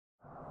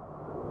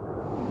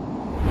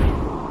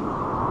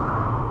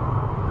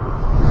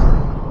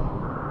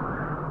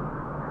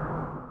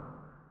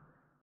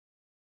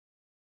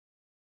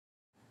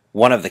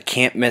One of the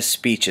can't-miss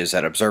speeches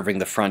at Observing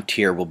the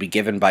Frontier will be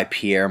given by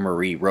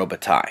Pierre-Marie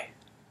Robitaille.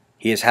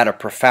 He has had a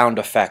profound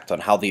effect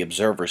on how the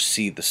observers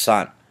see the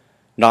sun,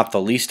 not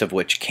the least of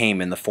which came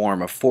in the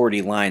form of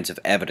 40 lines of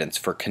evidence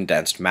for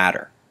condensed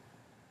matter.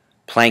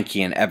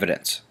 Planckian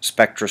evidence,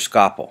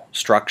 spectroscopical,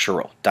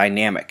 structural,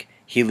 dynamic,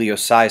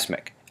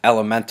 helioseismic,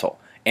 elemental,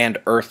 and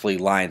earthly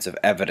lines of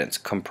evidence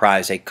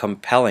comprise a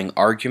compelling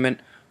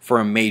argument for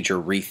a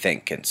major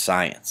rethink in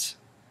science.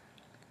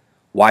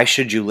 Why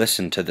should you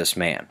listen to this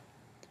man?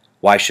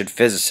 Why should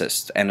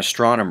physicists and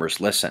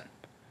astronomers listen?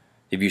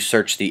 If you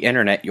search the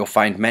internet, you'll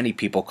find many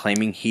people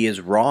claiming he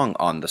is wrong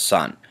on the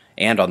sun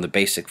and on the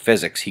basic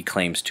physics he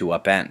claims to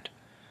upend.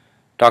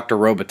 Dr.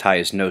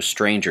 Robitaille is no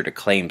stranger to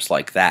claims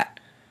like that,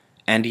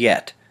 and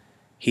yet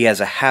he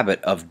has a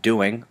habit of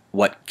doing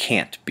what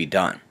can't be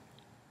done.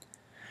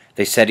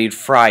 They said he'd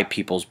fry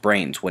people's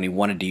brains when he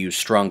wanted to use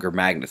stronger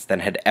magnets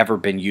than had ever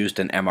been used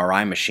in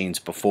MRI machines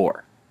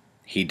before.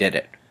 He did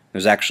it.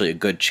 There's actually a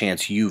good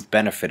chance you've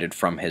benefited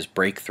from his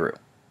breakthrough.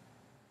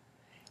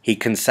 He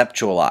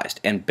conceptualized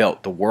and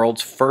built the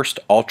world's first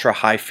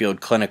ultra-high field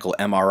clinical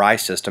MRI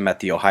system at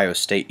The Ohio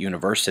State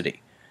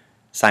University,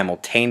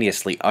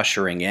 simultaneously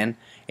ushering in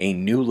a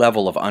new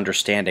level of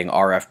understanding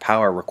RF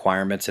power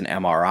requirements in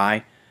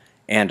MRI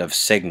and of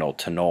signal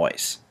to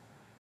noise.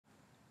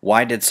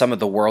 Why did some of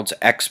the world's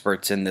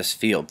experts in this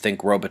field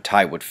think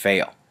Robitaille would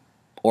fail?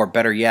 Or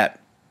better yet,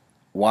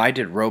 why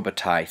did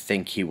Robitaille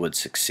think he would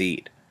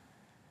succeed?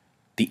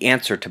 The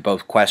answer to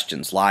both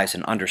questions lies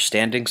in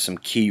understanding some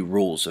key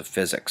rules of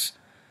physics.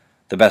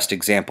 The best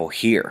example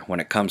here, when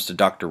it comes to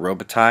Dr.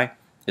 Robitaille,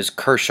 is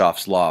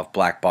Kirchhoff's law of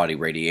blackbody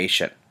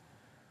radiation.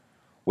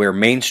 Where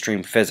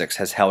mainstream physics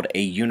has held a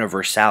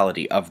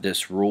universality of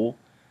this rule,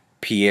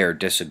 Pierre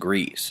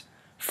disagrees,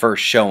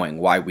 first showing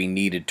why we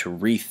needed to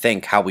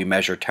rethink how we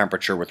measure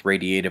temperature with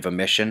radiative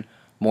emission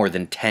more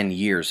than 10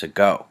 years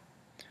ago.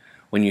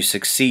 When you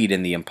succeed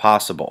in the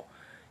impossible,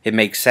 it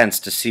makes sense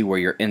to see where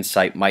your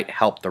insight might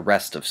help the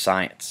rest of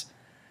science.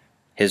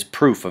 His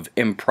proof of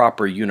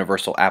improper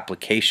universal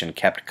application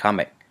kept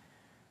coming.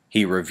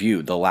 He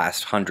reviewed the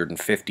last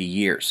 150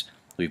 years.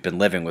 We've been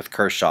living with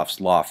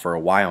Kirchhoff's law for a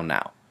while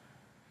now.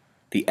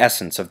 The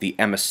essence of the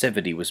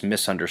emissivity was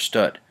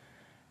misunderstood.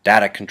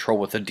 Data control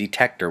with a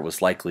detector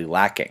was likely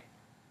lacking.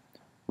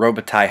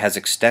 Robitaille has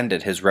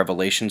extended his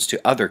revelations to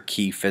other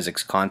key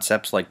physics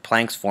concepts like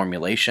Planck's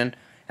formulation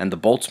and the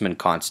Boltzmann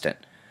constant,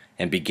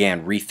 and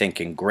began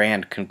rethinking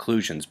grand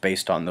conclusions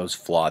based on those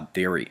flawed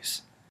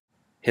theories.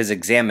 His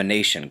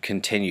examination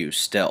continues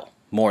still,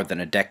 more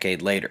than a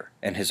decade later,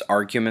 and his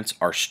arguments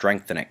are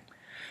strengthening.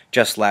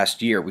 Just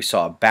last year, we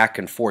saw a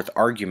back-and-forth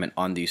argument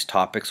on these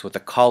topics with a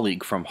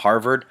colleague from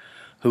Harvard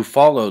who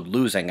followed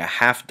losing a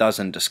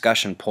half-dozen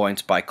discussion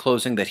points by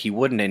closing that he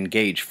wouldn't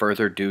engage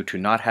further due to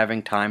not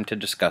having time to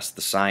discuss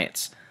the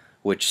science,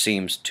 which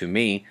seems, to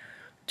me,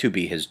 to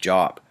be his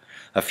job.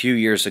 A few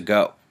years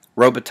ago,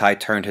 Robitaille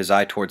turned his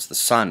eye towards the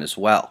sun as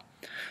well.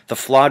 The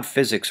flawed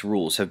physics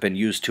rules have been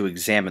used to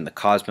examine the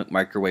cosmic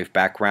microwave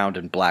background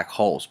and black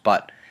holes,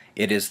 but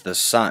it is the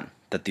sun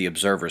that the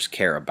observers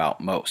care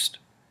about most.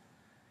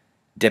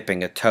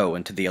 Dipping a toe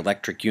into the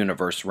electric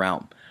universe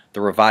realm,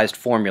 the revised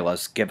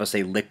formulas give us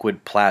a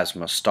liquid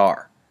plasma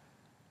star.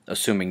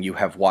 Assuming you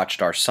have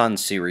watched our Sun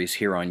series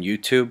here on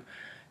YouTube,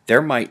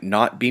 there might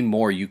not be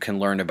more you can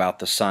learn about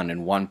the sun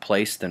in one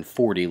place than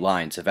 40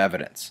 lines of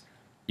evidence.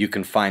 You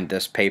can find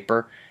this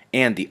paper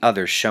and the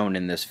others shown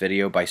in this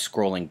video by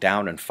scrolling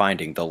down and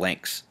finding the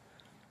links.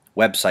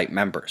 Website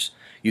members,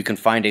 you can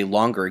find a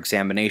longer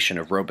examination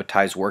of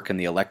Robitaille's work in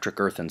the Electric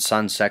Earth and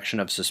Sun section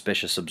of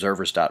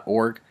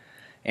suspiciousobservers.org,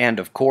 and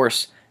of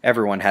course,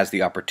 everyone has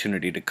the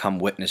opportunity to come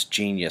witness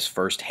genius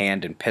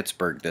firsthand in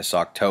Pittsburgh this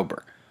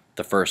October.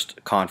 The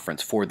first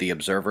conference for the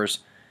observers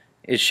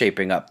is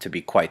shaping up to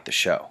be quite the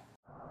show.